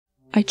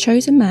I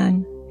chose a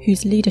man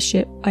whose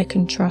leadership I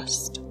can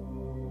trust.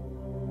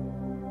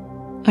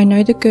 I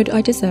know the good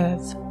I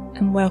deserve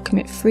and welcome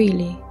it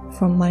freely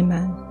from my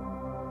man.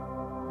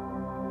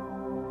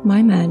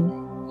 My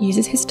man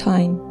uses his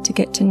time to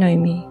get to know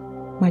me,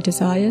 my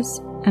desires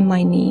and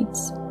my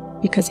needs,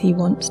 because he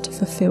wants to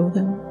fulfill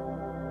them.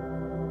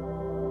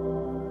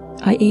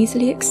 I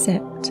easily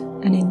accept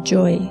and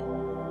enjoy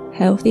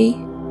healthy,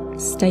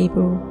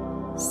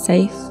 stable,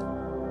 safe,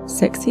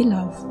 sexy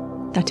love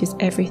that is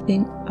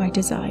everything I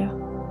desire.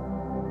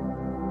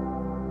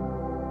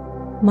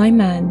 My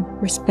man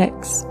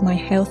respects my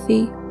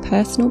healthy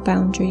personal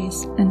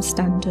boundaries and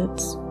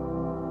standards.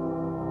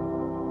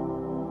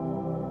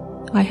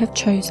 I have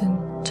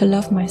chosen to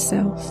love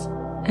myself,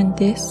 and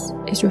this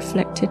is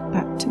reflected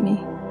back to me.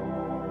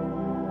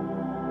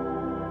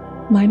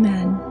 My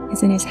man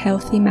is in his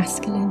healthy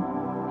masculine,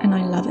 and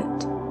I love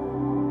it.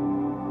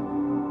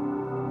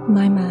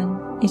 My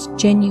man is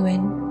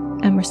genuine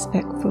and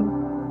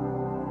respectful.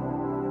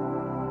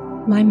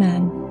 My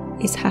man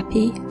is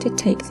happy to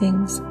take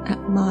things at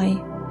my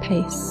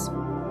pace.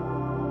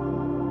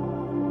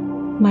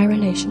 My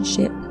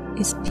relationship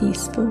is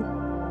peaceful.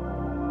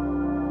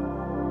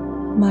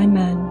 My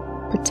man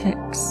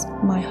protects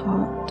my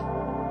heart.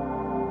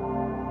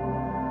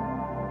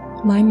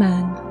 My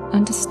man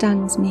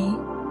understands me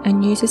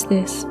and uses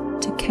this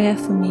to care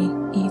for me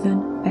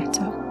even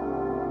better.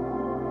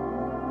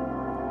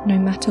 No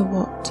matter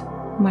what,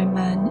 my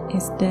man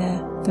is there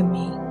for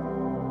me.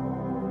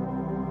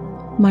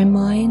 My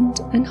mind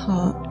and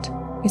heart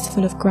is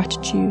full of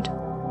gratitude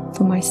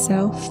for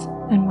myself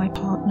and my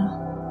partner.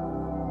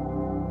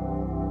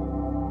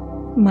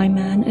 My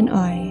man and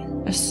I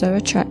are so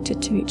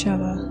attracted to each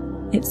other,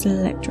 it's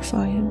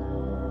electrifying.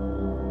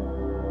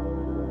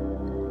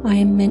 I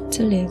am meant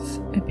to live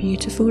a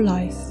beautiful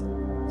life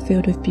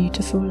filled with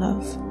beautiful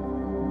love.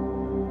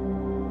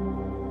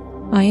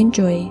 I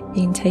enjoy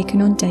being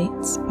taken on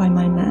dates by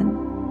my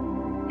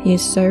man. He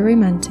is so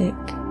romantic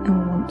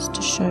and wants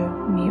to show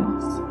me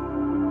off.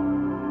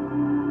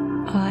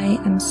 I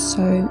am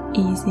so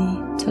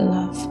easy to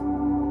love.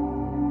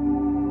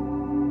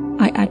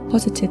 I add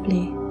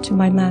positively to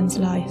my man's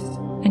life,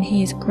 and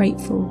he is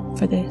grateful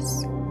for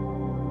this.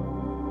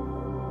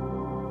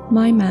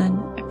 My man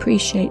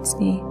appreciates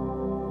me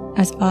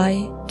as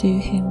I do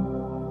him.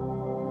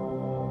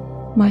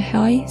 My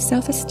high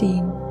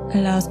self-esteem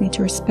allows me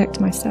to respect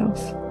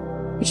myself,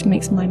 which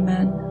makes my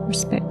man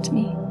respect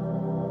me.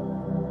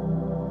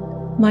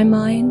 My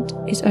mind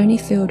is only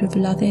filled with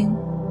loving,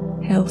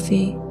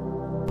 healthy,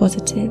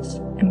 positive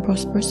and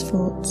prosperous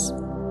thoughts,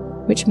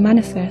 which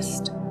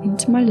manifest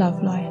into my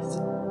love life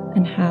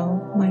and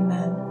how my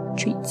man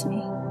treats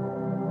me.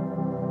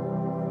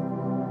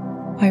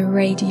 I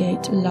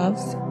radiate love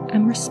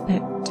and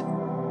respect,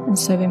 and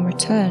so in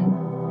return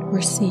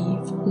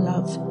receive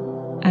love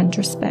and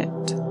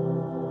respect.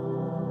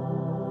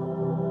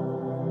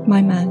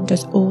 My man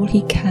does all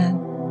he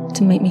can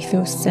to make me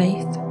feel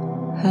safe,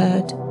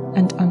 heard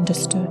and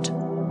understood.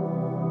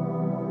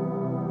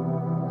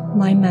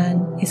 My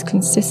man is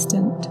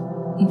consistent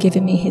in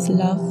giving me his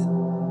love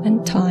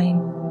and time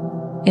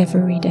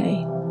every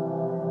day.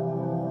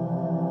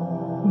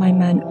 My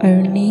man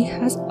only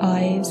has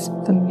eyes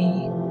for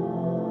me.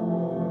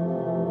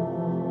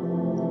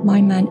 My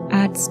man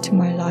adds to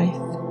my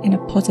life in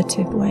a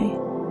positive way.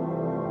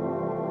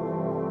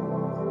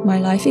 My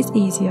life is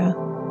easier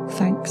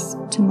thanks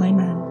to my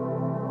man.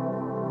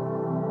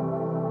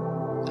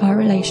 Our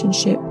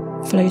relationship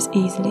flows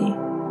easily.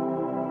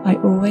 I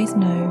always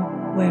know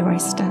where I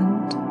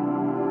stand.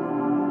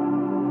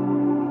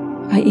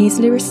 I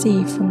easily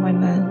receive from my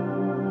man.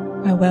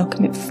 I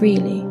welcome it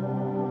freely,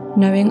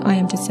 knowing I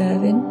am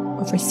deserving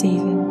of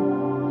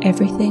receiving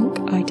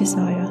everything I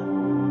desire.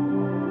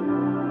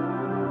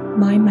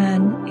 My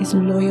man is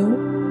loyal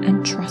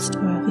and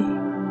trustworthy.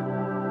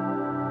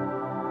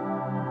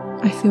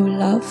 I feel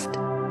loved,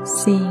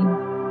 seen,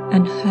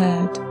 and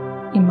heard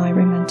in my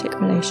romantic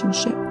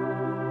relationship.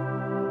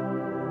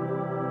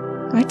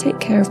 I take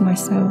care of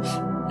myself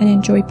and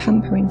enjoy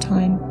pampering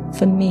time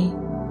for me,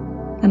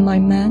 and my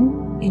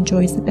man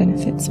enjoys the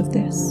benefits of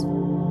this.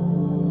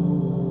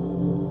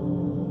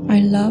 I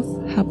love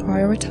how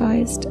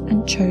prioritized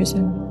and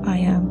chosen I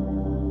am.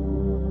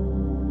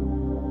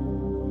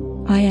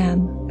 I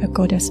am a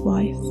goddess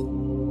wife.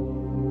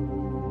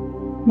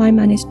 My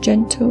man is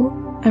gentle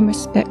and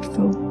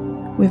respectful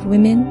with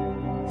women,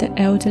 the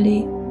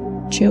elderly,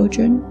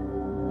 children,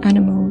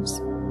 animals,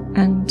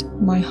 and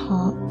my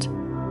heart.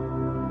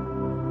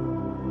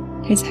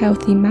 His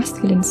healthy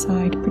masculine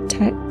side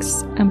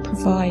protects and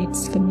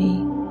provides for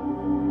me.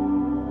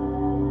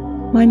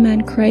 My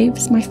man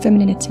craves my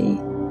femininity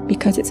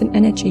because it's an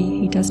energy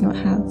he does not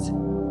have.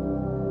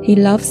 He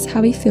loves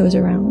how he feels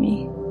around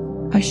me.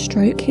 I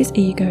stroke his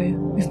ego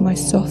with my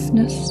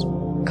softness,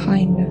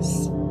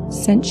 kindness,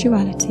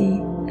 sensuality,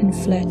 and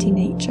flirty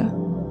nature.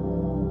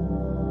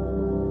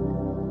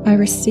 I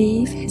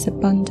receive his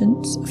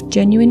abundance of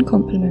genuine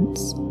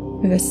compliments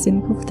with a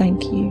simple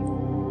thank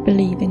you.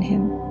 Believe in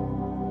him.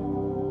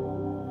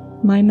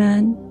 My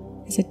man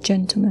is a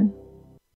gentleman.